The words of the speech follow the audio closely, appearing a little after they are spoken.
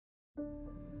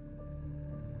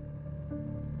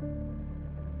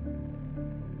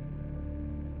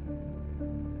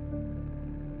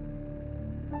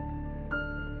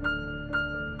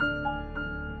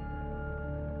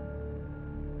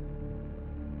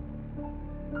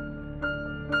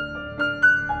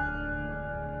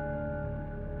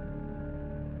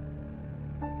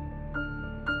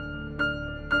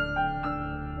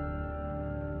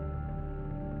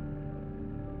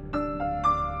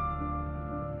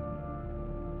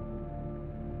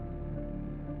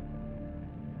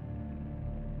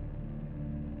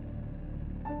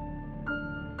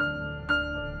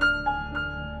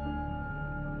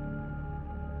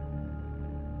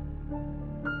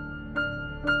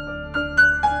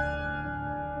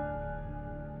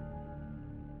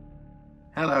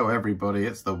everybody,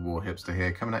 it's the War Hipster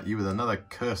here, coming at you with another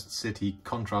Cursed City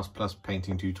Contrast Plus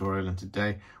painting tutorial, and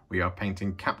today we are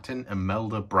painting Captain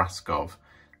Emelda Braskov.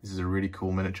 This is a really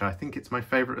cool miniature. I think it's my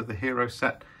favourite of the hero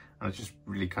set, and it's just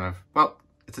really kind of, well,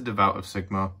 it's a devout of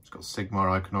Sigmar. It's got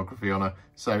Sigmar iconography on her,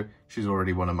 so she's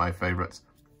already one of my favourites.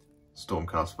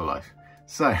 Stormcast for life.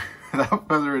 So, without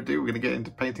further ado, we're going to get into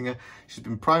painting her. She's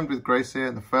been primed with Grey Seer,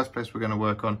 and the first place we're going to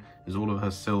work on is all of her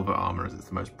silver armour, as it's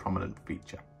the most prominent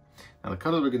feature. Now the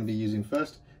colour we're going to be using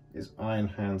first is Iron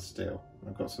Hand Steel.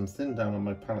 I've got some thin down on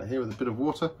my palette here with a bit of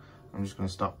water. I'm just going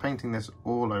to start painting this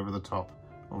all over the top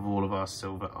of all of our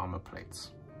silver armour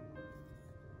plates.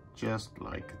 Just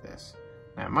like this.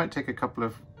 Now it might take a couple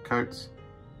of coats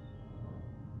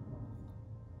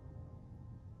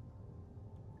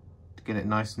to get it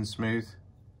nice and smooth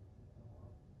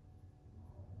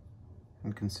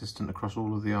and consistent across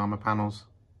all of the armour panels.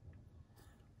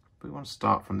 But we want to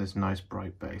start from this nice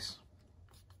bright base.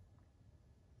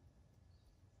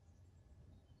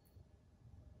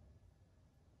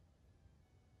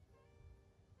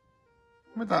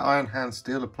 With that Iron Hand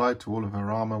Steel applied to all of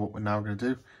her armour, what we're now going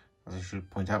to do, as I should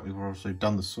point out, we've also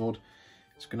done the sword.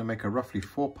 It's going to make a roughly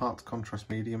 4 parts contrast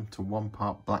medium to 1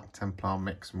 part black Templar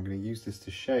mix. And we're going to use this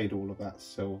to shade all of that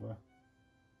silver.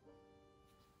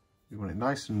 You want it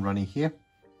nice and runny here,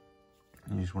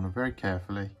 and you just want to very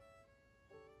carefully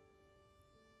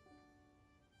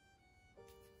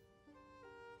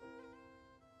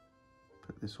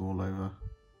put this all over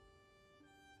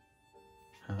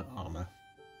her armour.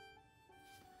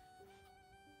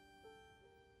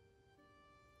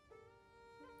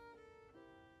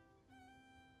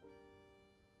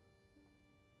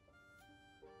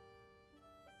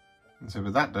 And so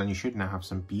with that done, you should now have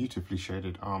some beautifully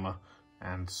shaded armour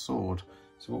and sword.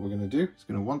 So what we're going to do is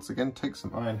going to once again take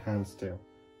some Iron Hand Steel.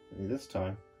 And this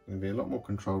time, we're going to be a lot more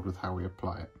controlled with how we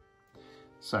apply it.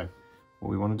 So what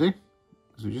we want to do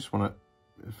is we just want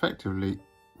to effectively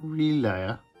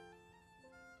relayer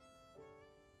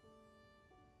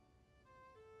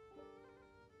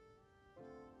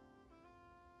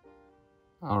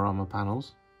our armour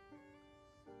panels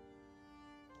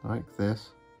like this,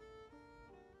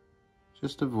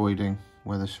 just avoiding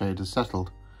where the shade has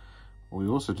settled. What we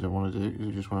also don't want to do is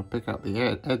we just want to pick out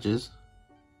the edges.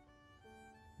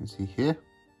 You can see here,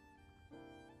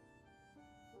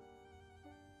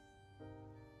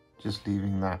 just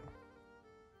leaving that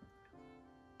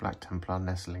Black Templar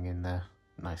nestling in there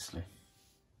nicely.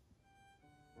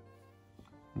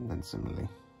 And then similarly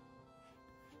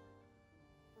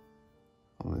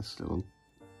on this little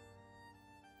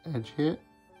edge here,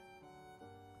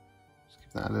 just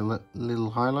give that a little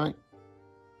highlight.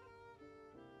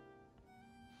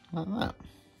 Like that.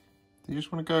 You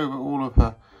just want to go over all of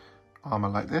her armour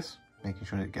like this, making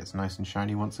sure it gets nice and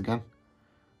shiny once again.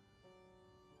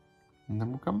 And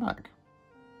then we'll come back.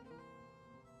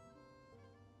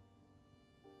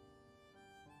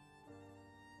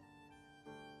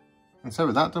 And so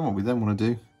with that done, what we then want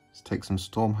to do is take some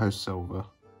Stormhost Silver.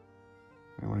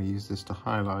 We want to use this to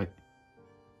highlight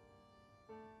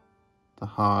the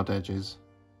hard edges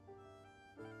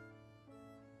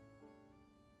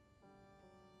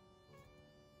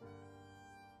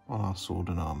on our sword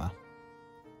and armour.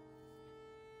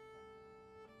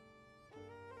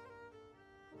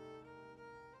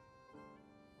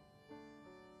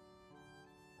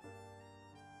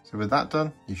 So with that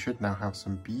done, you should now have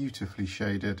some beautifully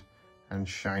shaded and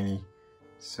shiny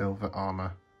silver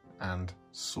armour and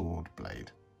sword blade.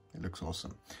 It looks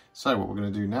awesome. So what we're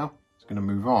going to do now is going to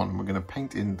move on, and we're going to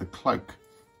paint in the cloak.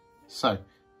 So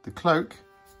the cloak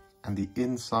and the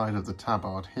inside of the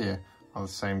tabard here are the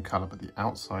same colour, but the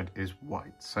outside is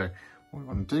white. So what we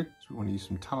want to do is we want to use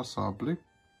some Talassar Blue,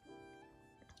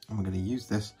 and we're going to use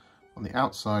this on the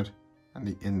outside and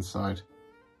the inside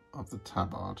of the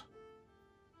tabard.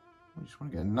 We just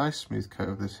want to get a nice smooth coat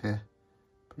of this here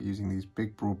by using these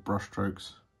big broad brush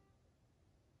strokes.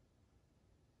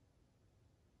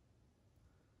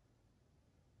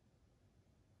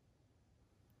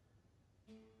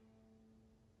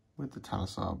 With the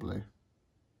Talassar Blue.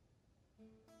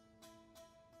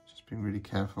 Being really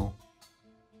careful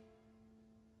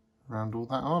around all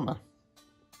that armour.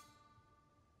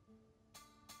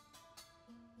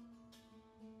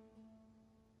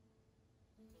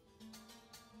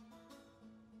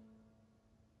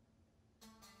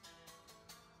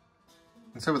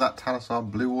 And so with that Talassar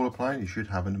Blue all applied, you should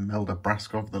have an Emelda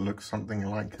Braskov that looks something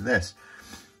like this.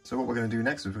 So what we're going to do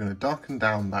next is we're going to darken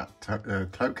down that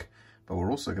cloak, but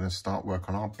we're also going to start work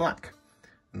on our black.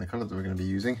 And the colour that we're going to be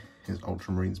using is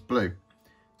Ultramarines Blue.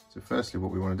 So firstly,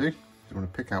 what we want to do is we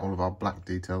want to pick out all of our black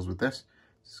details with this.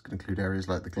 This is going to include areas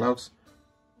like the gloves,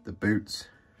 the boots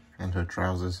and her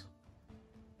trousers.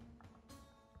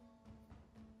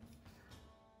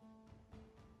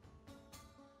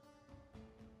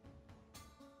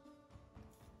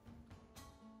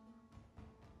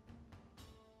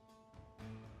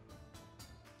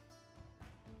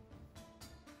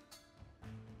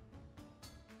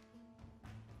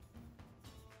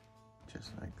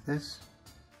 Just like this.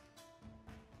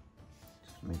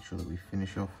 Just make sure that we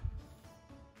finish off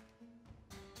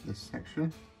this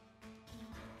section.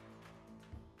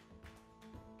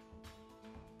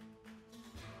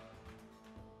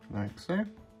 Like so. And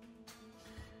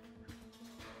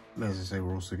as I say,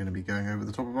 we're also going to be going over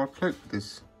the top of our cloak with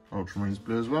this Ultramarines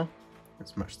Blue as well.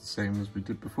 It's much the same as we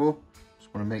did before.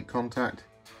 Just want to make contact,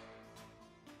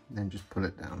 and then just pull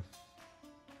it down.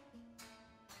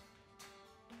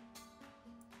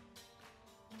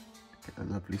 Get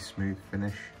a lovely smooth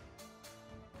finish.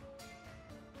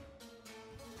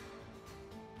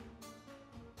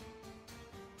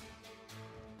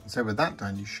 So with that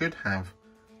done, you should have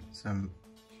some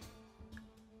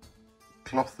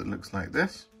cloth that looks like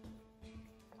this,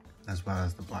 as well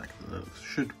as the black that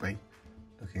should be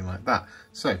looking like that.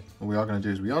 So what we are going to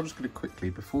do is we are just going to quickly,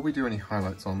 before we do any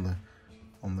highlights on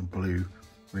the blue,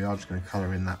 we are just going to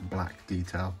colour in that black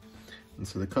detail. And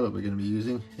so the colour we're going to be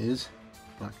using is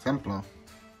Black Templar.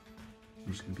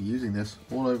 I'm just going to be using this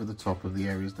all over the top of the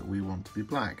areas that we want to be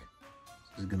black. So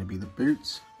this is going to be the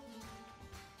boots,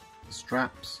 the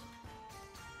straps,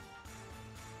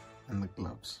 and the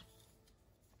gloves.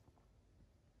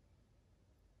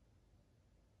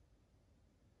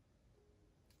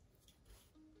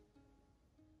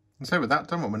 And so with that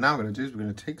done, what we're now going to do is we're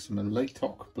going to take some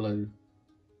Alaitoc Blue.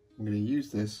 I'm going to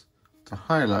use this to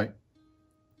highlight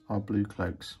our blue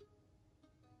cloaks.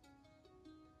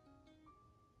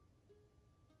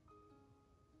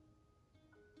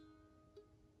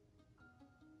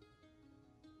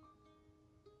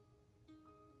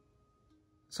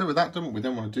 So with that done, what we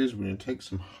then want to do is we're going to take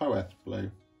some Hoeth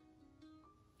Blue.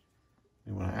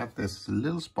 We want to add this as a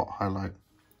little spot highlight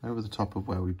over the top of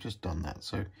where we've just done that.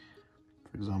 So,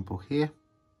 for example, here.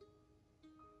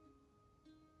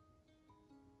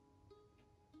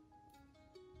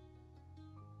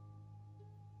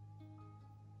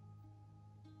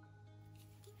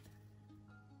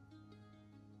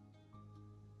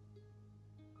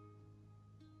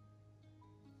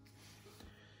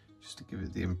 Just to give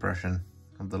it the impression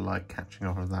of the light catching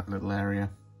off of that little area.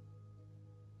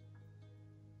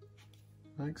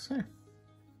 Like so.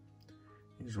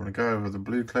 You just want to go over the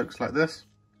blue cloaks like this,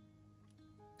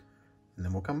 and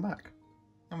then we'll come back.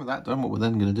 And with that done, what we're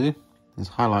then going to do is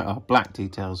highlight our black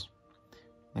details.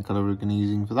 The colour we're going to be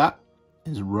using for that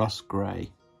is Russ Grey.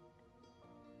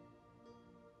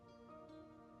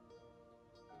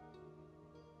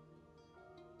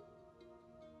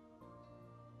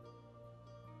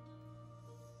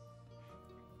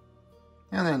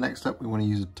 And then next up, we want to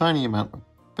use a tiny amount of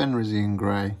Fenrisian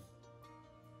Grey.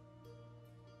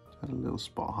 Just a little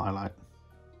spot highlight.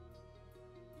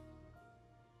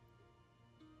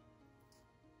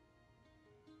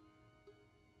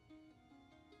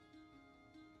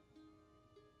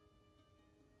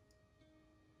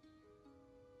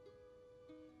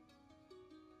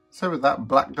 So with that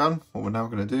black done, what we're now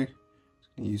going to do is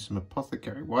going to use some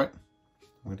Apothecary White.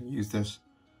 I'm going to use this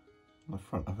on the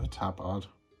front of a tabard.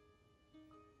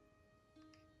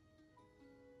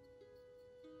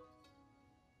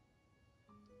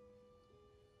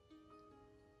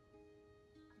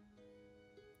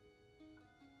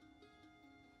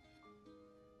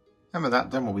 And with that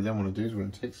done, what we then want to do is we're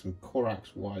going to take some Corax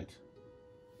White.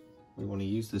 We want to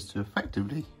use this to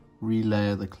effectively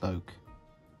relayer the cloak,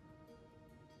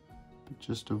 but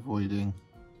just avoiding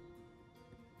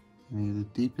any of the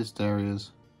deepest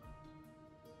areas.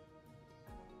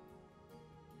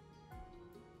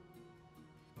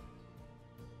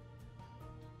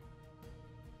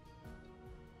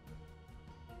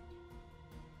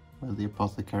 Where the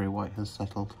Apothecary White has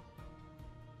settled.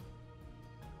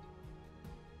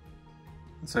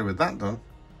 And so with that done,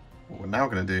 what we're now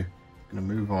going to do, we're going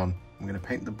to move on. I'm going to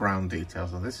paint the brown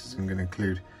details. Now this is going to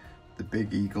include the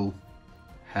big eagle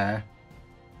hair,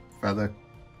 feather,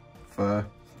 fur,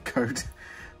 coat,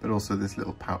 but also this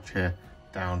little pouch here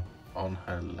down on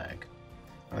her leg.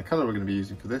 And the colour we're going to be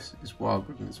using for this is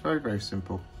Wyldwood, and it's very, very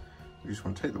simple. We just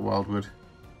want to take the Wyldwood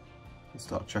and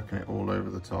start chucking it all over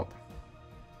the top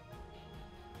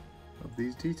of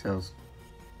these details.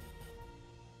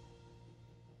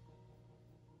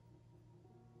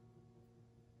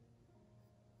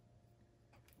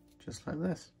 Just like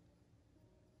this.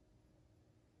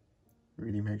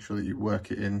 Really make sure that you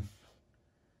work it in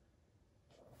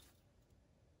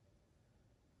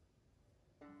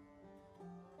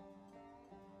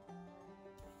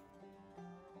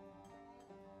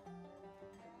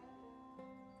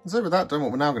And so with that done,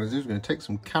 what we're now going to do is we're going to take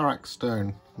some Karak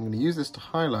Stone. I'm going to use this to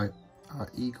highlight our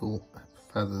eagle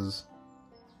feathers.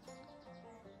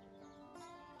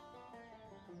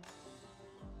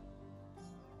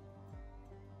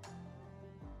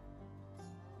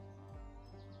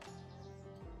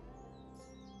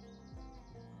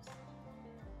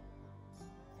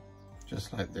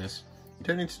 Just like this. You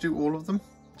don't need to do all of them,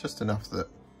 just enough that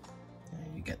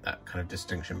you get that kind of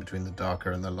distinction between the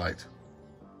darker and the light.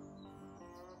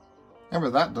 And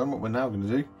with that done, what we're now going to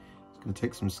do is going to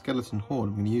take some Skeleton Horde.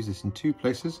 I'm going to use this in two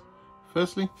places.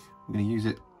 Firstly, I'm going to use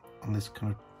it on this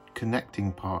kind of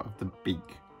connecting part of the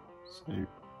beak. So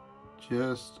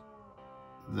just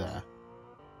there.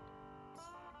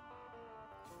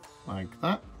 Like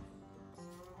that.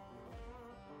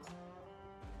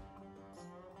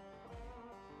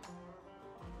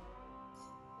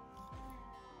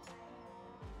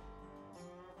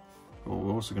 What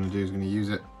we're also going to do is going to use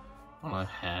it on our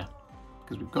hair,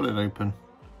 because we've got it open,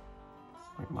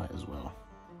 we might as well.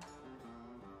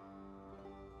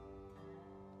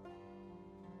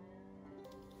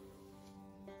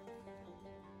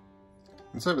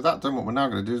 And so with that done, what we're now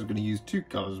going to do is we're going to use two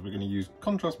colours. We're going to use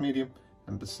Contrast Medium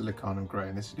and Basilicanum Grey,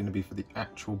 and this is going to be for the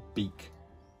actual beak.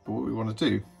 But what we want to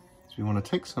do is we want to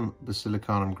take some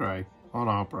Basilicanum Grey on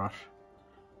our brush,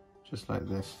 just like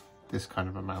this kind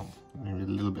of amount, maybe a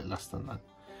little bit less than that,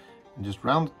 and just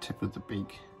round the tip of the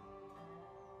beak.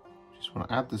 Just want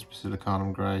to add this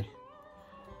Basilicanum Grey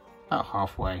about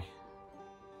halfway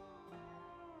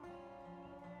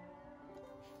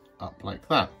up like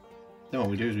that. Then what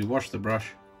we do is we wash the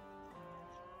brush,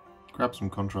 grab some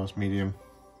Contrast Medium,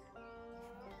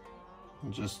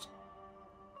 and just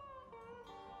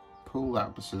pull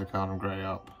that Basilicanum Grey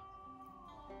up.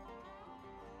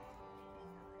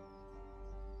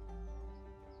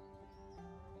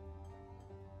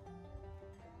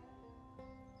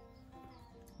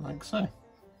 Like so. And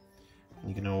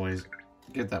you can always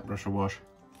give that brush a wash.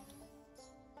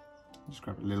 Just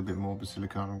grab a little bit more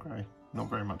Basilicanum Grey, not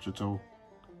very much at all.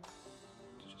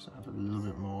 Just add a little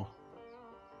bit more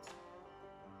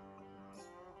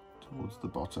towards the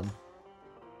bottom.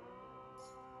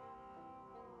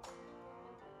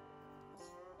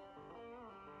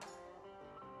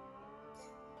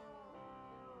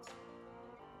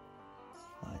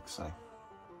 Like so.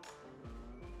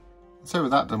 So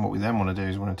with that done, what we then want to do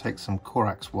is we want to take some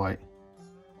Corax White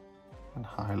and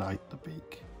highlight the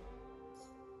beak.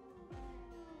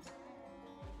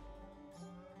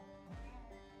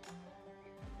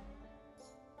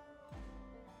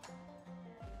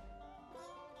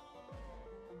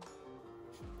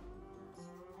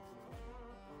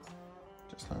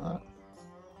 Just like that.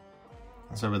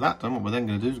 And so with that done, what we're then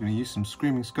going to do is we're going to use some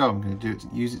Screaming Skull. I'm going to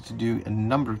use it to do a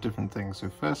number of different things. So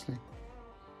firstly,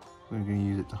 we're going to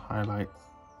use it to highlight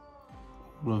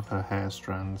all of her hair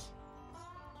strands,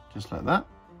 just like that.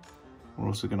 We're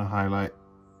also going to highlight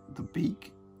the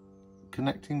beak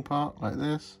connecting part like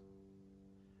this.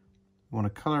 We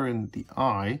want to colour in the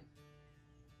eye,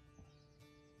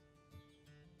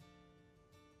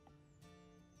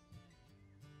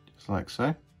 just like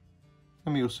so.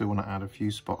 And we also want to add a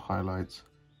few spot highlights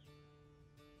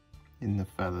in the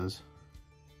feathers.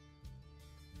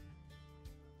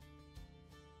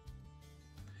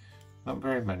 Not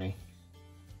very many.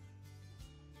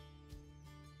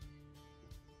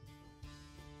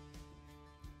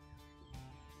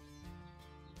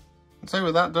 And so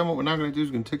with that done, what we're now going to do is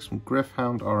we're going to take some Gryph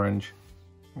Hound Orange.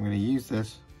 I'm going to use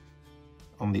this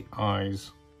on the eyes.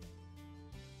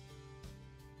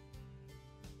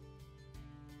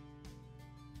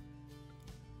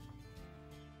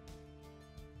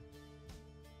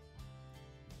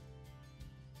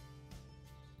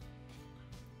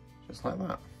 Just like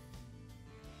that.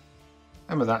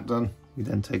 And with that done, we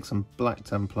then take some Black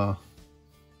Templar.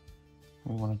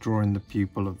 We want to draw in the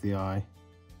pupil of the eye.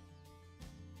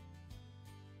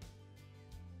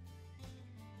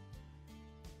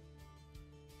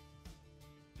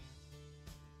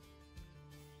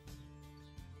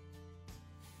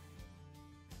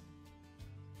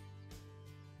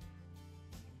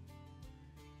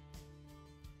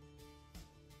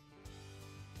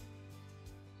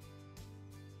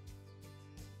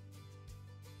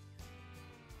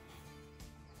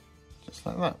 Just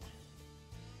like that.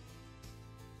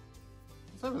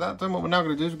 So with that done, what we're now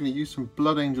going to do is we're going to use some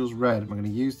Blood Angels Red. We're going to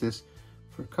use this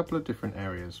for a couple of different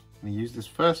areas. I'm going to use this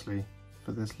firstly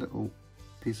for this little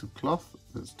piece of cloth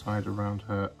that's tied around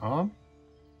her arm.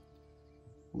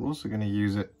 We're also going to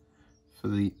use it for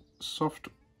the soft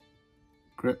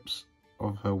grips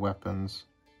of her weapons.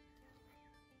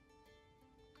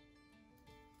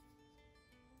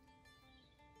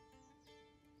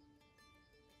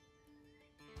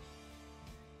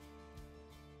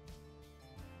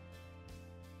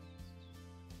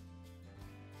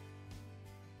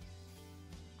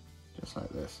 just like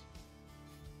this.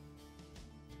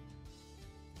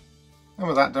 And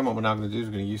with that done, what we're now going to do is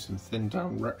we're going to use some thinned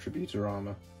down Retributor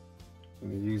Armour. I'm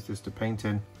going to use this to paint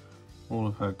in all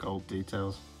of her gold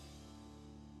details.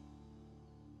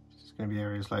 It's going to be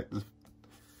areas like the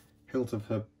hilt of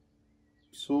her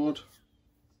sword,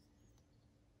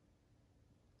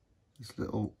 this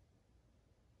little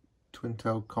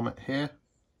twin-tailed comet here,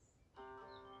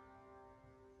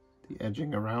 the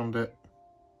edging around it,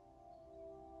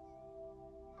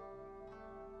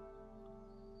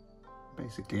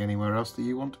 basically anywhere else that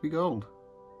you want to be gold.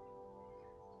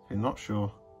 If you're not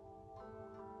sure,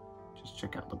 just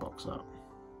check out the box art.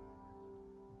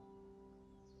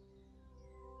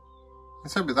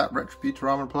 And so with that Retributor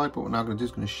Armour applied, what we're now going to do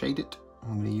is going to shade it.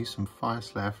 I'm going to use some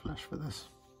Fyreslayer Flesh for this.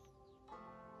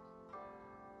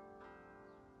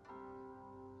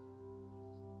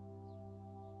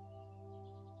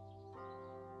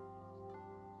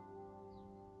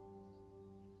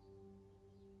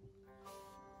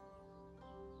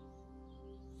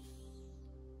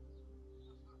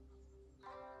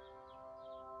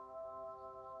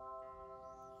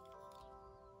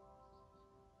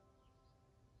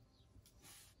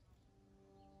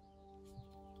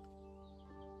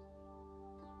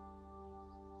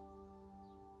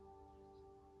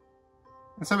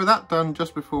 And so with that done,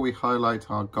 just before we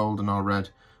highlight our gold and our red,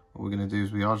 what we're going to do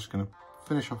is we are just going to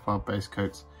finish off our base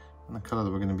coats, and the colour that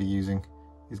we're going to be using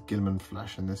is Guilliman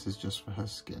Flesh, and this is just for her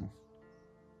skin.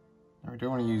 Now we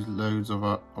don't want to use loads of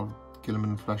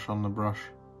Guilliman Flesh on the brush.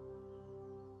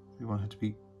 We want her to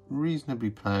be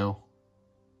reasonably pale,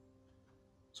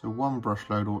 so one brush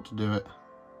load ought to do it.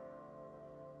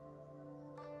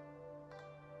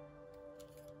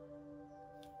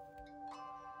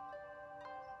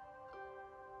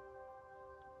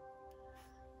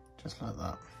 Just like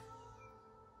that.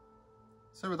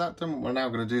 So with that done, what we're now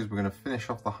going to do is we're going to finish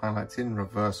off the highlights in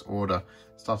reverse order,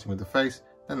 starting with the face,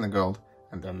 then the gold,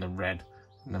 and then the red,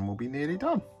 and then we'll be nearly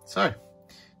done. So,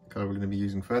 the colour we're going to be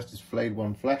using first is Flayed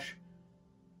One Flesh.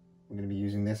 We're going to be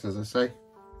using this, as I say,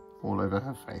 all over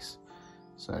her face.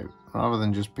 So, rather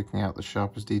than just picking out the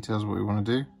sharpest details, what we want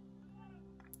to do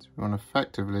is we want to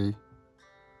effectively,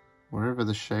 wherever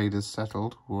the shade is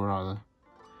settled, or rather,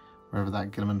 wherever that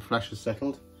Guilliman Flesh is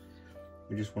settled,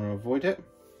 we just want to avoid it.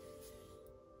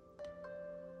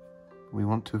 We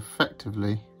want to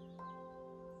effectively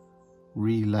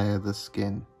relayer the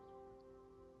skin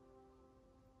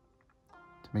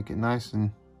to make it nice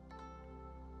and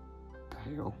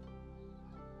pale.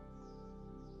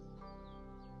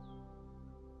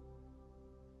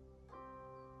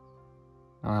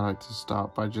 Now I like to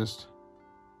start by just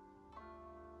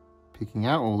picking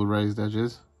out all the raised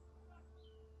edges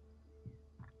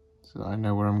so that I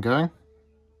know where I'm going.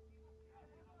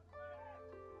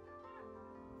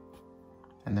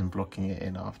 And then blocking it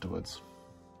in afterwards.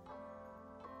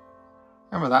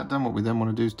 And with that done, what we then want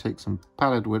to do is take some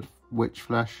Pallid Wych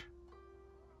Flesh.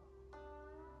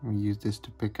 We use this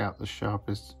to pick out the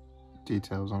sharpest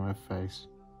details on her face.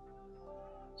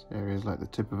 So areas like the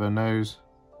tip of her nose,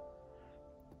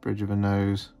 the bridge of her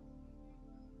nose,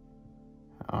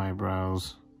 her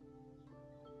eyebrows,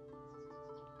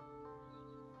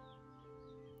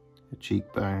 her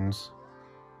cheekbones,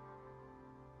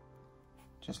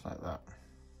 just like that.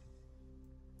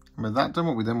 And with that done,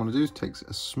 what we then want to do is take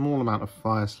a small amount of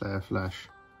Fyreslayer Flesh,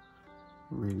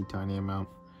 a really tiny amount.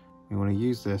 We want to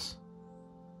use this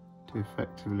to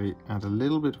effectively add a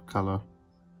little bit of colour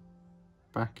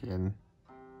back in,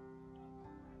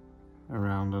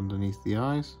 around underneath the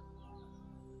eyes,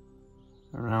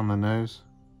 around the nose,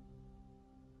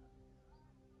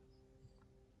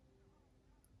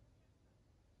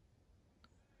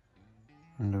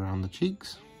 and around the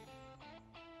cheeks.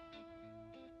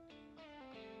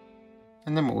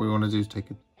 And then what we want to do is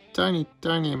take a tiny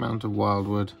amount of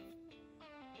Wyldwood.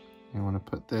 We want to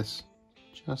put this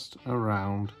just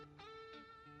around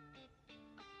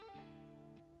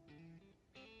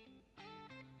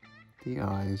the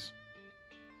eyes.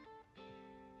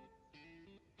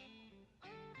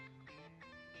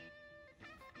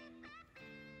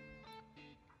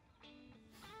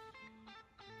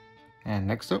 And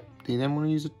next up, we then want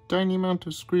to use a tiny amount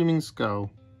of Screaming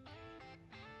Skull.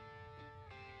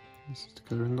 This is to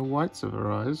colour in the whites of her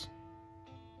eyes.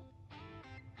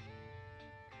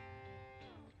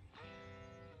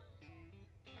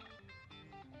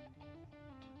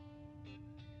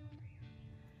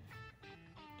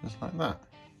 Just like that.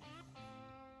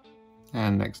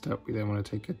 And next up, we then want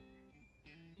to take a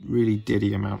really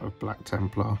diddy amount of Black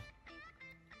Templar.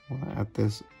 I want to add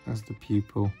this as the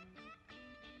pupil.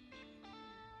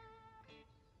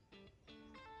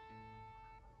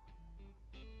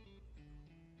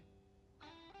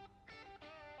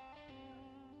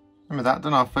 And with that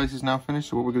done, our face is now finished.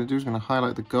 So what we're going to do is going to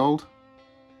highlight the gold.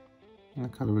 And the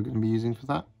colour we're going to be using for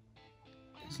that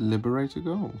is Liberator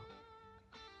Gold.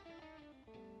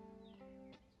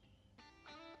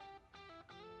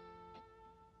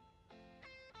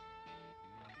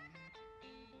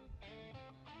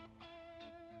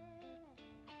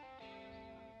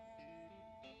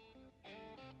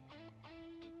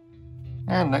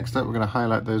 And next up we're going to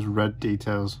highlight those red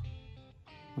details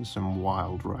with some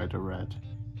Wild Rider red.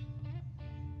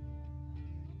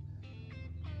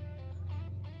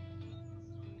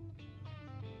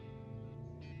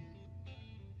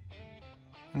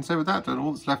 And so with that done,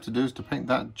 all that's left to do is to paint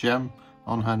that gem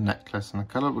on her necklace, and the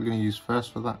colour we're going to use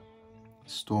first for that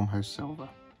is Stormhost Silver.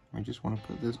 We just want to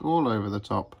put this all over the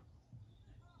top.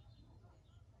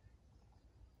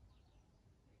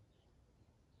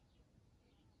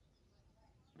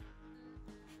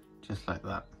 Just like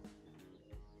that.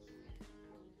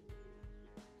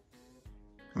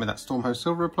 And with that Stormhost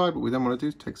Silver applied, what we then want to do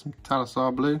is take some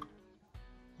Talassar Blue.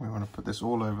 We want to put this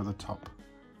all over the top.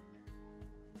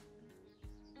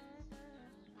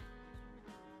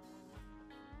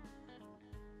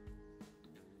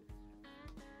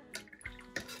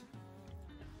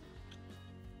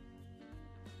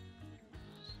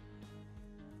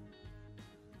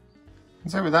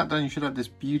 And so with that done, you should have this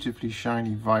beautifully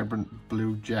shiny, vibrant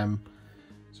blue gem.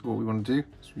 So what we want to do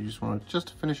is we just want to, just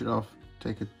to finish it off,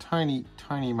 take a tiny,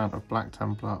 tiny amount of Black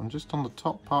Templar, and just on the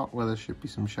top part where there should be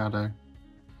some shadow,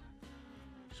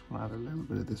 just want to add a little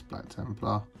bit of this Black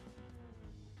Templar,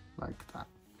 like that.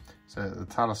 So the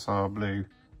Talassar Blue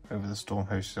over the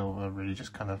Stormhost Silver really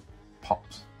just kind of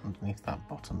pops underneath that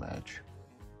bottom edge.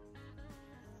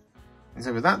 And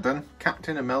so with that done,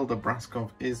 Captain Emelda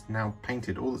Braskov is now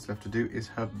painted. All that's left to do is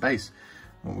her base.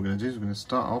 What we're going to do is we're going to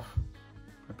start off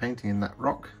by painting in that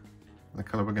rock. And the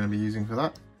colour we're going to be using for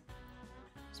that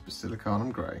is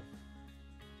Basilicanum Grey.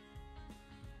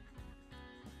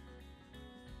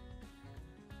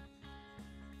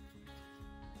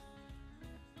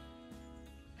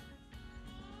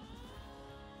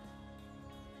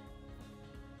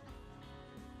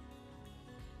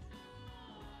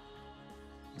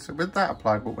 So with that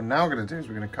applied, what we're now going to do is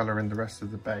we're going to colour in the rest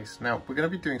of the base. Now we're going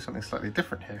to be doing something slightly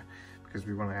different here because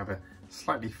we want to have a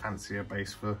slightly fancier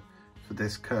base for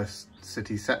this Cursed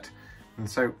City set. And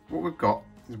so what we've got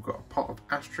is we've got a pot of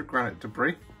Astrogranite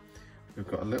Debris, we've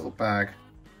got a little bag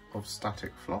of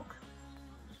Static Flock,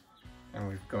 and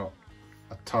we've got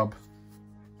a tub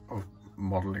of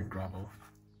modelling gravel.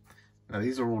 Now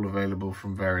these are all available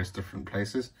from various different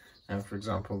places. Now for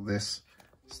example, this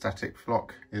Static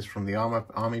Flock is from the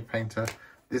Army Painter.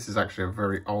 This is actually a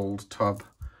very old tub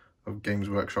of Games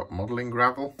Workshop modelling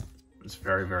gravel. It's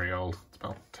very, very old. It's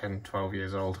about 10, 12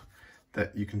 years old.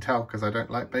 That you can tell because I don't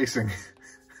like basing.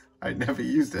 I never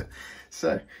used it.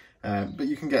 So, but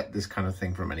you can get this kind of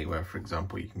thing from anywhere. For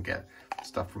example, you can get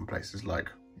stuff from places like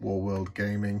Warworld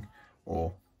Gaming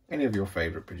or any of your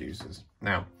favourite producers.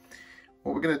 Now,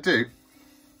 what we're going to do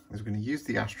is we're going to use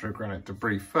the Astrogranite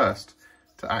Debris first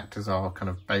to act as our kind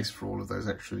of base for all of those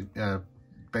extra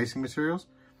basing materials.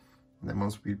 And then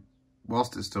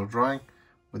whilst it's still drying,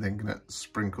 we're then going to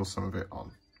sprinkle some of it on.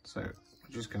 So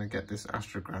we're just going to get this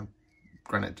Astrogranite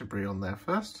Debris on there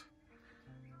first,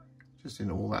 just in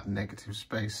all that negative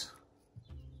space,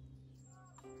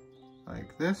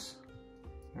 like this.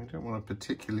 I don't want a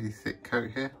particularly thick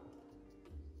coat here.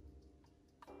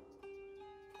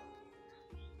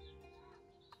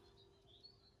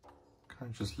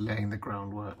 I'm just laying the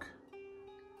groundwork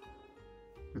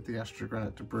with the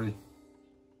Astrogranite Debris.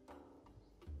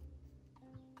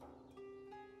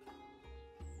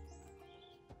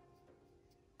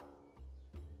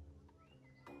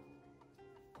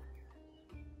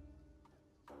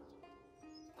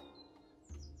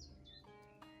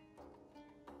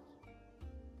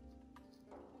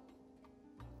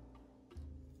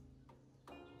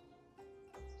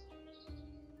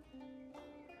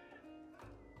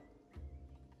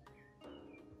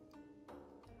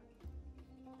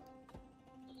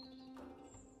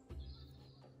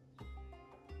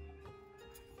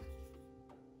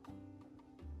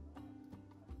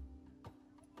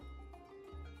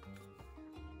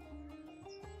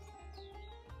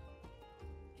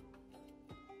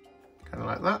 Kind of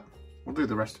like that. We'll do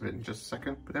the rest of it in just a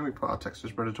second, but then we put our texture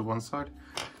spreader to one side.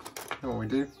 And what we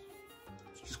do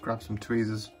is just grab some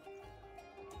tweezers.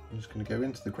 I'm just going to go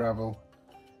into the gravel,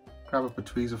 grab up a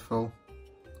tweezer full,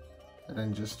 and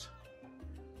then just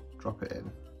drop it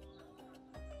in.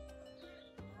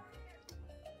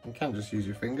 You can just use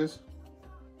your fingers.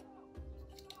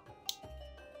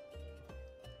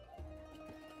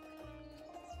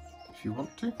 If you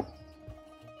want to.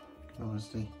 You can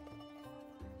obviously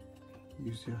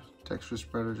use your texture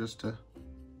spreader just to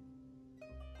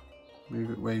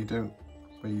move it where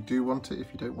you do want it if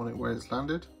you don't want it where it's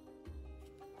landed.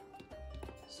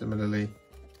 Similarly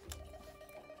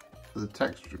for the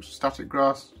texture static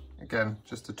grass, again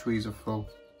just the tweezer full.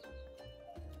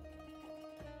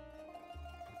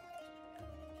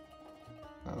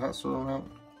 Now that sort of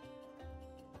amount.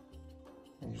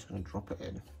 I'm just going to drop it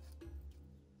in.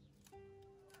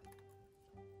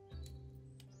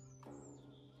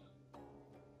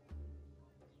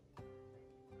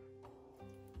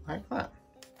 Like that.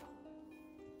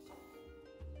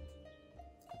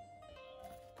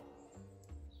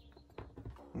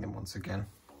 And then once again,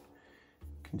 you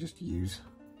can just use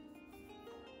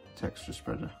the texture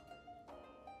spreader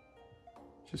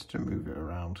just to move it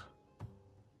around.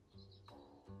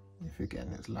 If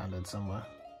again it's landed somewhere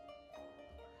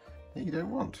that you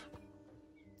don't want.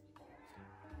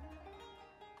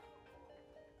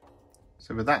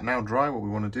 So with that now dry, what we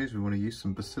want to do is we want to use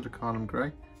some Basilicanum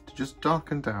Grey to just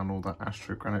darken down all that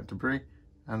Astrogranite Debris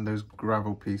and those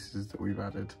gravel pieces that we've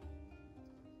added.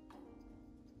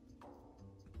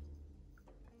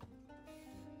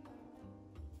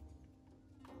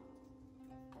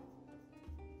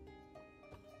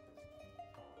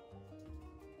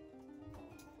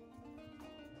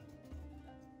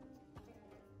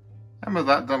 And with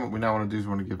that done, what we now want to do is we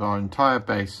want to give our entire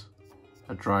base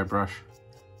a dry brush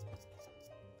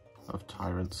of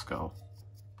Tyrant Skull.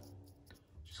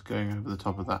 Just going over the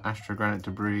top of that Astrogranite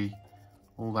Debris,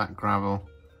 all that gravel,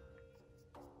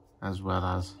 as well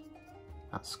as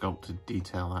that sculpted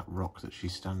detail, that rock that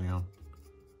she's standing on.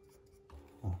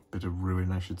 Or a bit of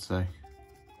ruin, I should say.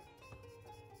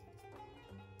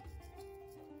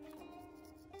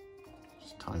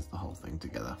 Just ties the whole thing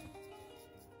together.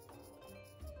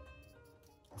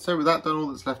 So with that done, all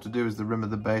that's left to do is the rim of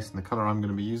the base, and the colour I'm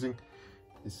going to be using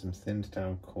is some thinned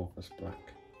down Corvus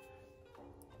Black.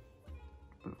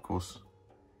 But of course,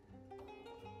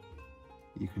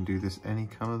 you can do this any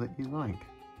colour that you like.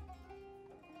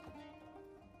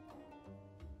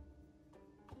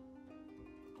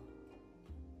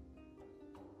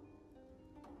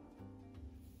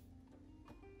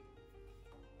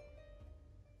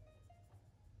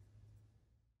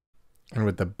 And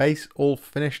with the base all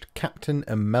finished, Captain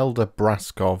Emelda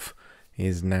Braskov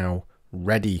is now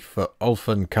ready for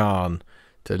Ulfan Khan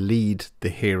to lead the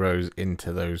heroes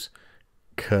into those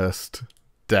cursed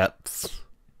depths.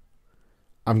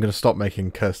 I'm going to stop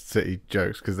making Cursed City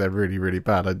jokes because they're really, really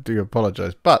bad. I do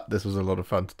apologise, but this was a lot of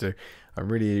fun to do. I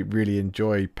really, really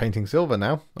enjoy painting silver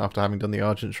now after having done the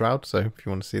Argent Shroud. So if you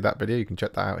want to see that video, you can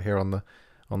check that out here on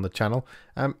the channel.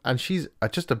 And she's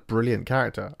just a brilliant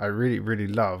character. I really, really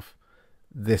love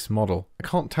this model. I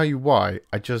can't tell you why,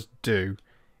 I just do.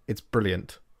 It's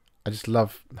brilliant. I just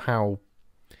love how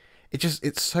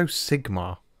it's so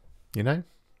Sigmar, you know?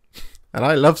 And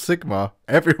I love Sigmar.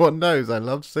 Everyone knows I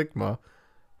love Sigmar.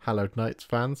 Hallowed Knights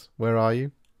fans, where are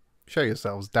you? Show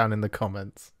yourselves down in the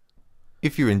comments.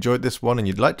 If you enjoyed this one and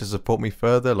you'd like to support me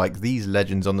further like these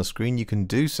legends on the screen, you can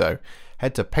do so.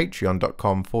 Head to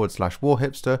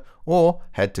patreon.com/warhipster or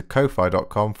head to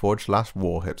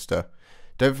ko-fi.com/warhipster.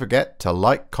 Don't forget to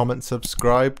like, comment,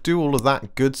 subscribe, do all of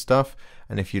that good stuff.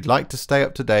 And if you'd like to stay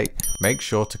up to date, make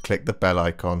sure to click the bell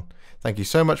icon. Thank you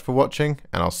so much for watching,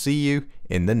 and I'll see you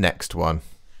in the next one.